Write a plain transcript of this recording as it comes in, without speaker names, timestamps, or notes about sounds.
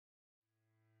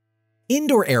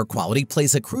Indoor air quality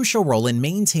plays a crucial role in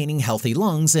maintaining healthy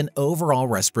lungs and overall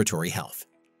respiratory health.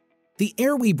 The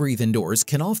air we breathe indoors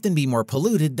can often be more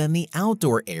polluted than the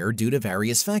outdoor air due to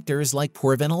various factors like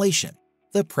poor ventilation,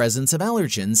 the presence of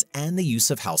allergens, and the use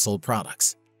of household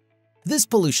products. This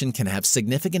pollution can have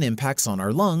significant impacts on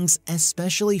our lungs,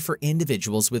 especially for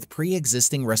individuals with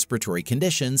pre-existing respiratory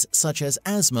conditions such as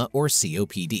asthma or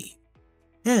COPD.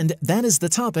 And that is the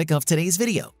topic of today's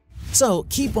video. So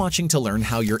keep watching to learn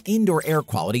how your indoor air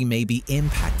quality may be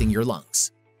impacting your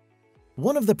lungs.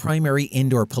 One of the primary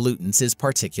indoor pollutants is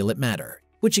particulate matter,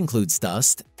 which includes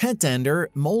dust, pet dander,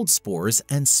 mold spores,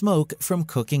 and smoke from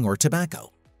cooking or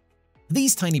tobacco.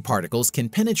 These tiny particles can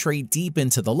penetrate deep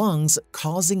into the lungs,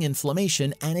 causing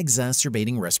inflammation and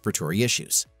exacerbating respiratory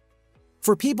issues.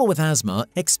 For people with asthma,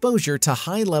 exposure to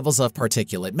high levels of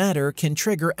particulate matter can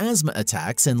trigger asthma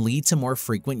attacks and lead to more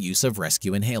frequent use of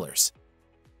rescue inhalers.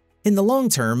 In the long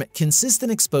term,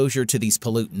 consistent exposure to these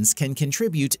pollutants can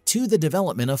contribute to the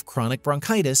development of chronic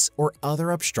bronchitis or other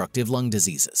obstructive lung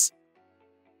diseases.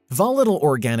 Volatile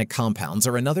organic compounds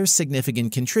are another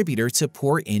significant contributor to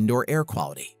poor indoor air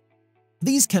quality.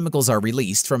 These chemicals are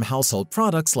released from household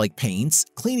products like paints,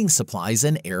 cleaning supplies,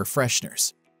 and air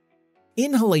fresheners.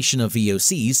 Inhalation of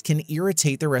VOCs can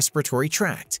irritate the respiratory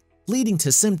tract, leading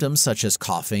to symptoms such as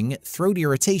coughing, throat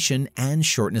irritation, and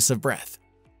shortness of breath.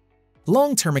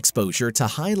 Long-term exposure to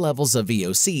high levels of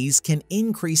VOCs can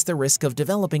increase the risk of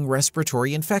developing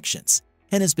respiratory infections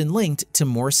and has been linked to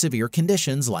more severe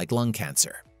conditions like lung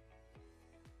cancer.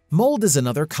 Mold is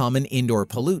another common indoor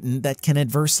pollutant that can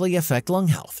adversely affect lung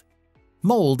health.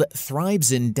 Mold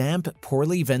thrives in damp,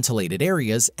 poorly ventilated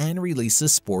areas and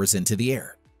releases spores into the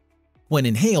air. When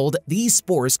inhaled, these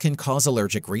spores can cause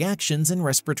allergic reactions and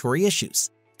respiratory issues,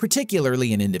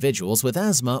 particularly in individuals with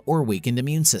asthma or weakened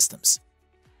immune systems.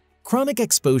 Chronic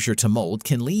exposure to mold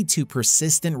can lead to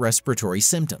persistent respiratory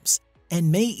symptoms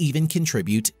and may even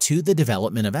contribute to the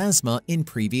development of asthma in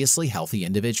previously healthy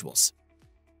individuals.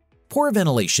 Poor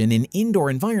ventilation in indoor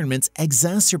environments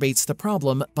exacerbates the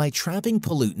problem by trapping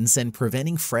pollutants and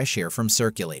preventing fresh air from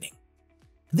circulating.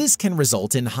 This can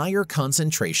result in higher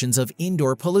concentrations of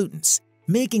indoor pollutants,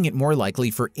 making it more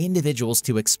likely for individuals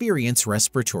to experience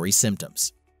respiratory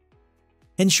symptoms.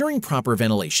 Ensuring proper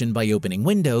ventilation by opening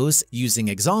windows, using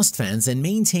exhaust fans, and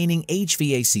maintaining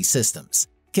HVAC systems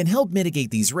can help mitigate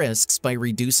these risks by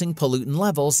reducing pollutant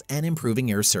levels and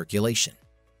improving air circulation.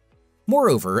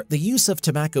 Moreover, the use of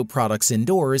tobacco products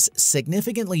indoors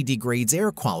significantly degrades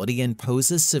air quality and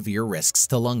poses severe risks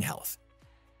to lung health.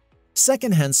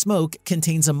 Secondhand smoke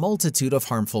contains a multitude of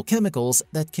harmful chemicals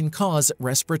that can cause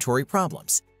respiratory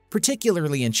problems,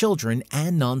 particularly in children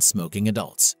and non-smoking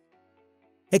adults.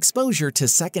 Exposure to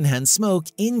secondhand smoke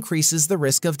increases the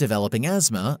risk of developing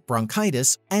asthma,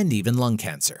 bronchitis, and even lung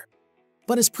cancer.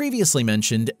 But as previously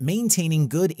mentioned, maintaining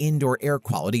good indoor air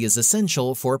quality is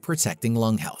essential for protecting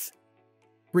lung health.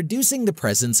 Reducing the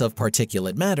presence of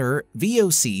particulate matter,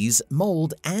 VOCs,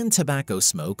 mold, and tobacco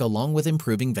smoke, along with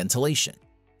improving ventilation,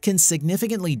 can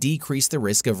significantly decrease the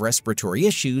risk of respiratory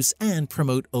issues and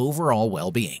promote overall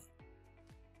well-being.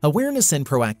 Awareness and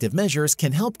proactive measures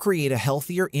can help create a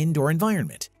healthier indoor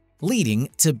environment, leading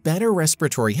to better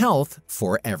respiratory health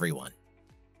for everyone.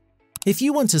 If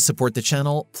you want to support the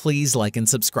channel, please like and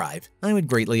subscribe. I would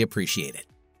greatly appreciate it.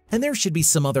 And there should be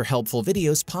some other helpful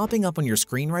videos popping up on your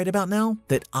screen right about now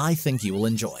that I think you will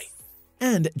enjoy.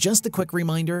 And just a quick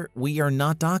reminder, we are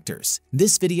not doctors.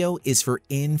 This video is for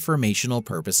informational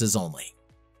purposes only.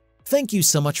 Thank you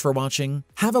so much for watching,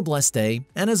 have a blessed day,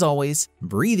 and as always,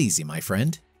 breathe easy, my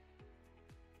friend.